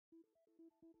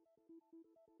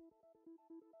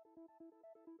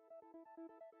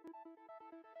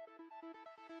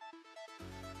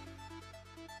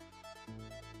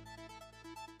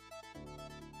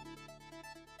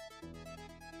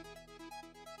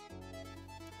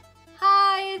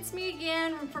Hi, it's me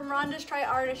again from Rhonda's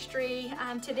Tri-RRR-tistry.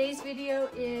 Today's video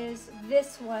is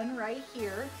this one right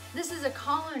here. This is a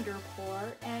colander pour,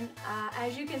 and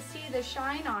as you can see the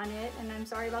shine on it, and I'm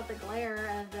sorry about the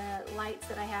glare of the lights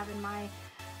that I have in my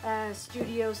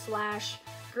studio slash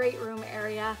great room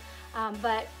area,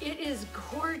 but it is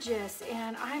gorgeous,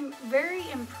 and I'm very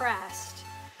impressed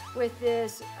with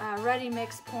this ready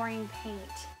mix pouring paint.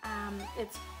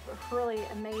 It's really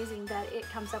amazing that it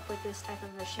comes up with this type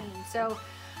of machine. So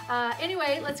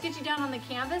anyway, let's get you down on the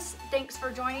canvas. Thanks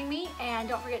for joining me, and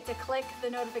don't forget to click the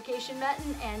notification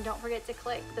button, and don't forget to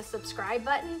click the subscribe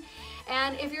button.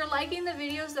 And if you're liking the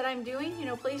videos that I'm doing, you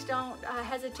know, please don't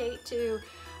hesitate to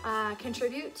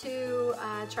contribute to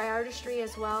Tri-RRR-tistry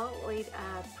as well. We'd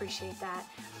appreciate that.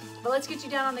 But let's get you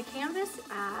down on the canvas.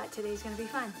 Today's gonna be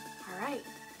fun. All right,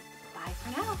 bye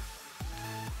for now.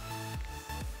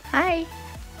 Hi.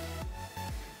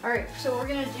 All right, so we're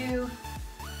gonna do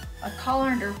a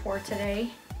colander pour today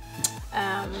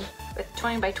with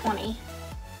 20 by 20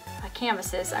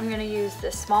 canvases. I'm gonna use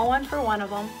this small one for one of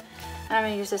them, and I'm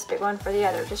gonna use this big one for the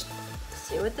other, just to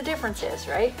see what the difference is,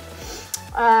 right?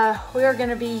 We are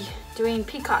gonna be doing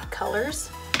peacock colors.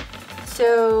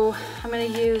 So I'm gonna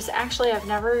use, actually I've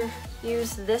never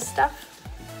used this stuff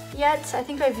yet. I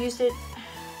think I've used it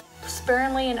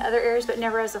sparingly in other areas, but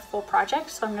never as a full project,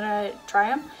 so I'm gonna try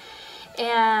them.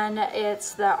 And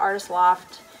it's the Artist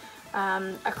Loft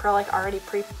acrylic already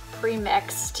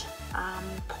pre-mixed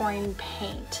pouring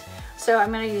paint. So I'm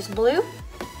gonna use blue.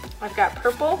 I've got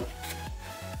purple.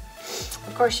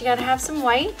 Of course, you gotta have some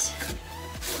white.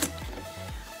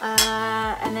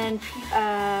 And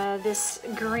then this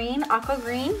green, aqua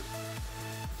green,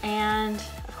 and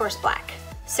of course black.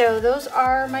 So those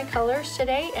are my colors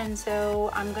today, and so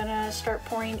I'm gonna start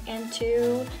pouring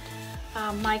into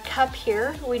my cup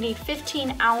here. We need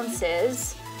 15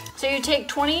 ounces. So you take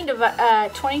 20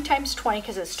 times 20,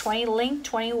 because it's 20 length,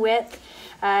 20 width,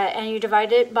 and you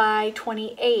divide it by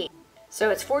 28. So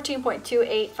it's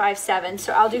 14.2857.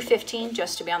 So I'll do 15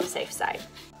 just to be on the safe side.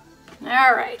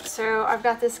 All right, so I've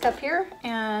got this cup here,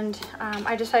 and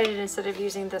I decided instead of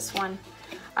using this one,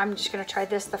 I'm just gonna try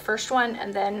this, the first one,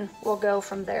 and then we'll go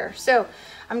from there. So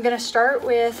I'm gonna start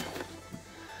with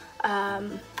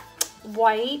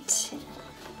white,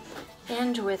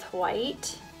 end with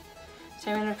white.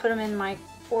 So I'm gonna put them in my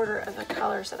order of the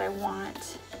colors that I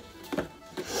want.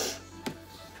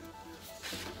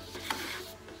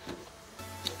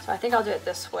 So I think I'll do it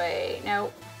this way.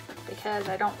 No, because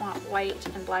I don't want white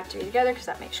and black to be together, because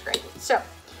that makes gray. So,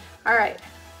 all right.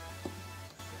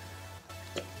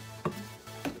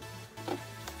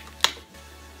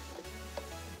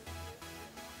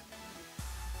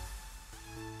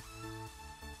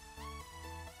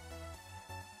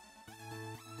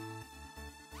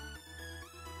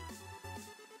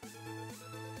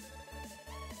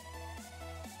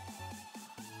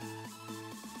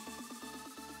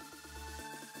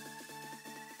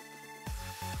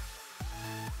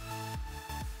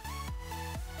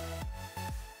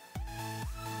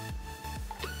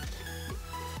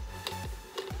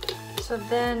 So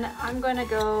then I'm going to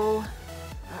go,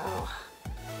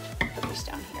 put this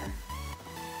down here.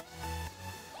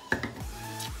 I'm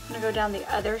going to go down the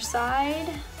other side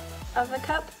of the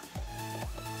cup.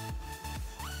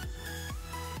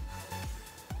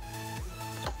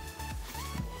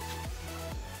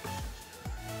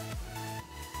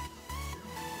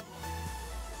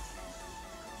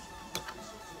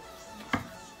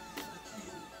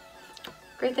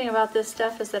 Great thing about this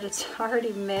stuff is that it's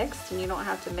already mixed and you don't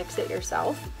have to mix it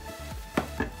yourself.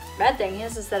 Bad thing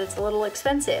is that it's a little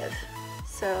expensive.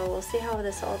 So we'll see how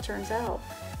this all turns out.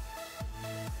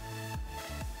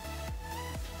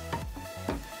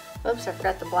 Oops, I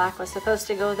forgot the black was supposed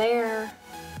to go there.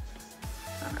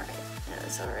 All right,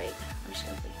 that's all right. I'm just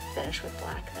gonna finish with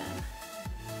black then.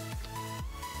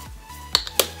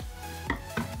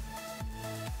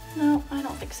 No, I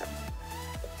don't think so.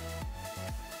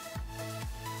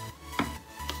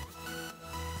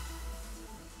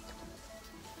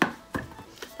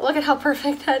 Look at how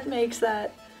perfect that makes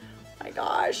that. My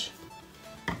gosh,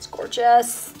 it's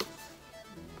gorgeous.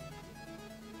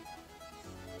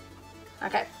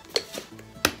 Okay.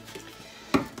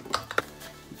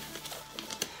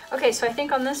 Okay, so I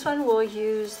think on this one we'll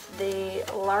use the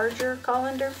larger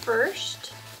colander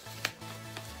first,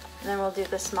 and then we'll do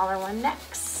the smaller one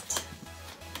next.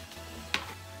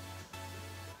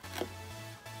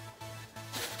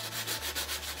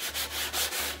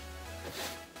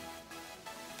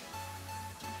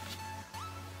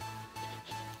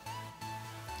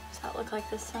 look like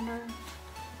the center?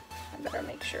 I better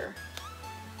make sure.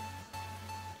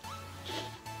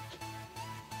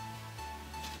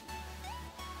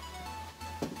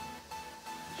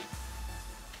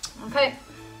 Okay,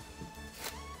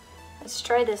 let's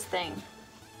try this thing.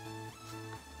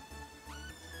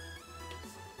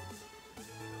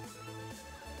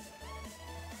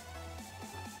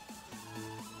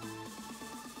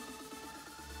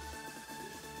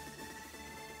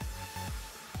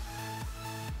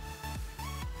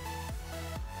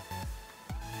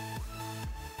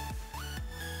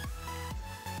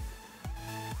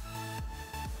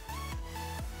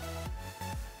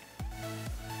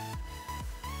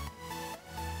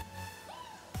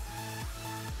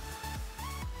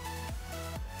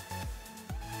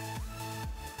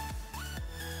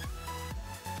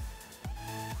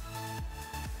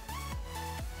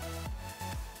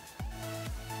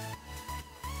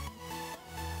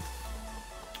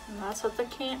 And that's what the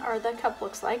the cup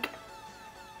looks like.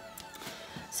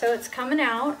 So it's coming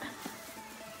out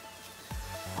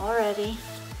already.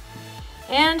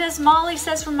 And as Molly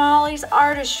says from Molly's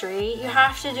Artistry, you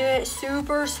have to do it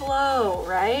super slow,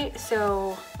 right?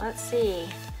 So let's see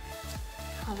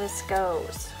how this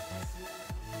goes.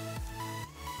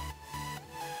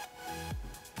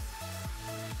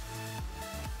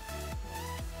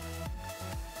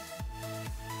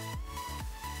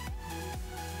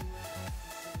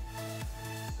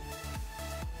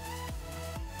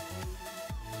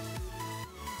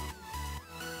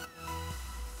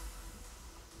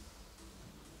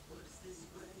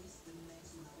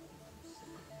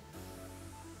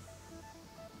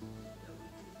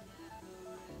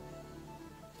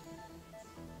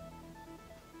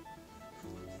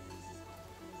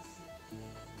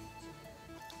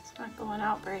 Not going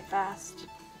out very fast.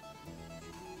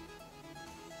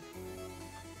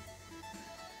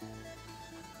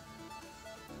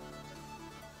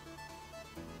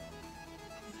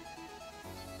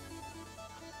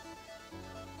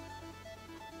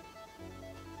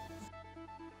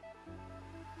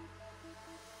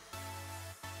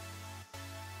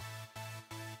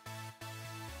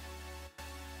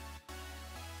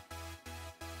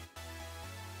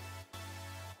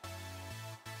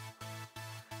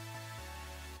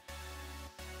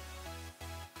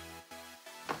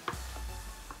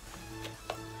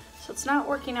 So it's not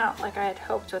working out like I had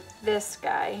hoped with this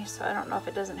guy, so I don't know if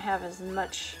it doesn't have as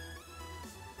much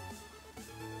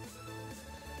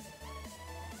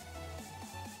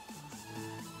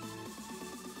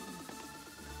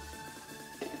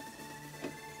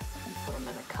put him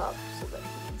in a cup so that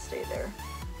he can stay there.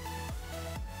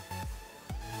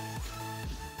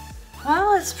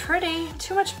 Well, it's pretty.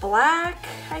 Too much black,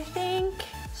 I think.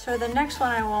 So the next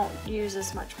one I won't use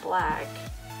as much black.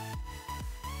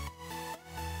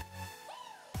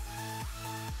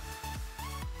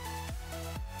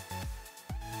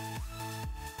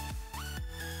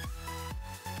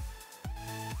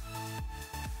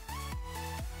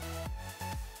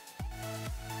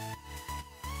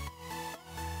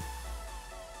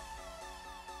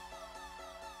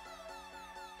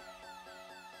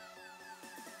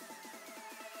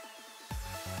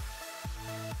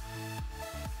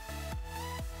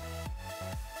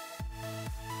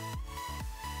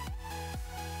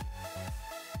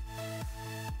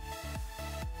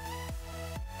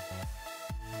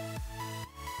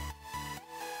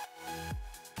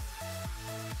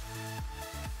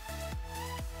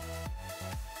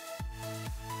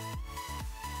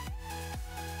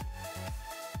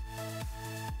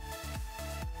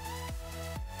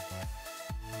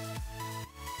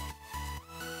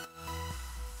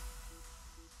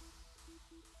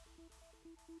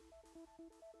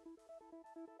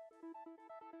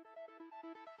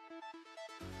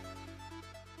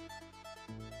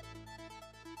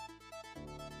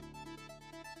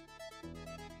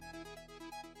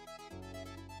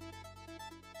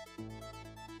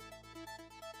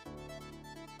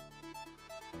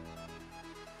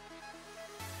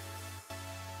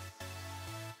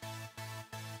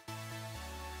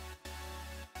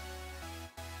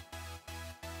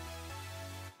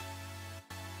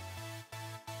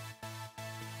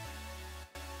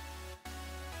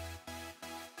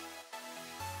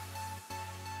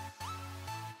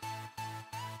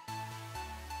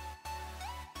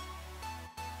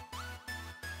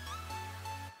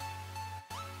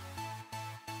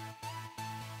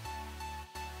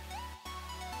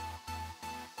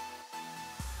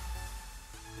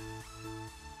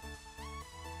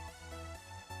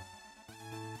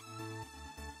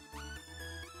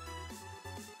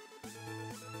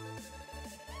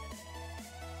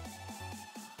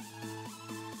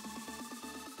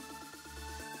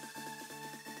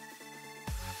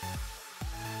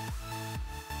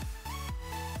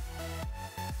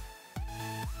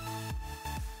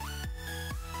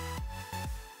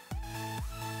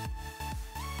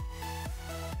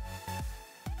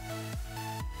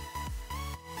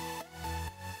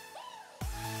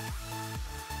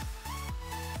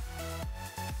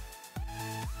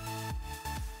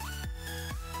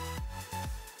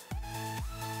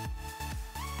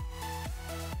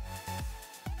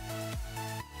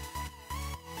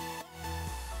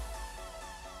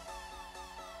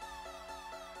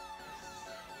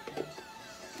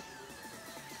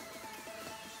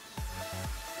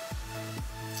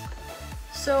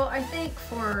 So I think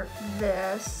for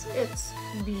this, it's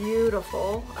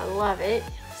beautiful. I love it.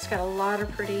 It's got a lot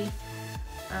of pretty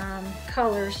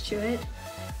colors to it,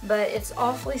 but it's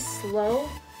awfully slow,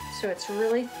 so it's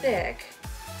really thick.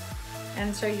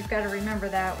 And so you've got to remember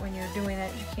that when you're doing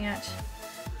it. You can't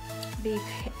be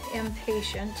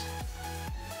impatient.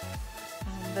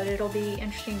 But it'll be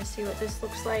interesting to see what this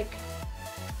looks like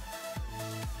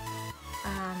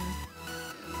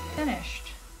finished.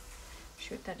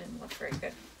 Shoot, that didn't look very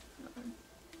good.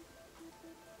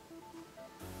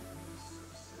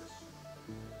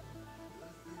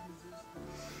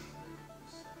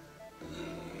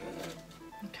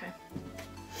 Okay.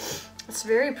 It's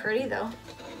very pretty though.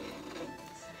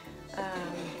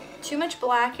 Too much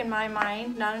black in my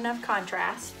mind, not enough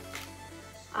contrast.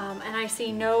 And I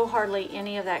see hardly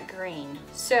any of that green.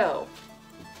 So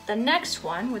the next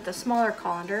one with the smaller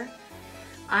colander,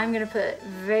 I'm gonna put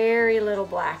very little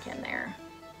black in there,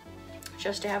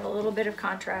 just to have a little bit of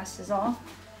contrast is all.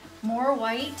 More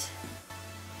white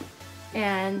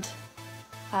and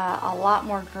a lot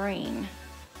more green.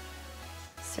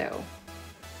 So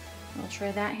we'll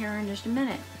try that here in just a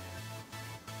minute.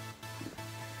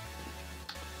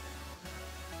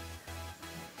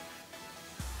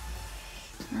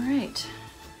 All right.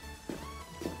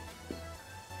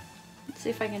 Let's see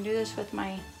if I can do this with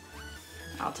my,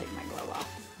 I'll take my glove off.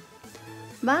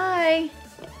 Bye.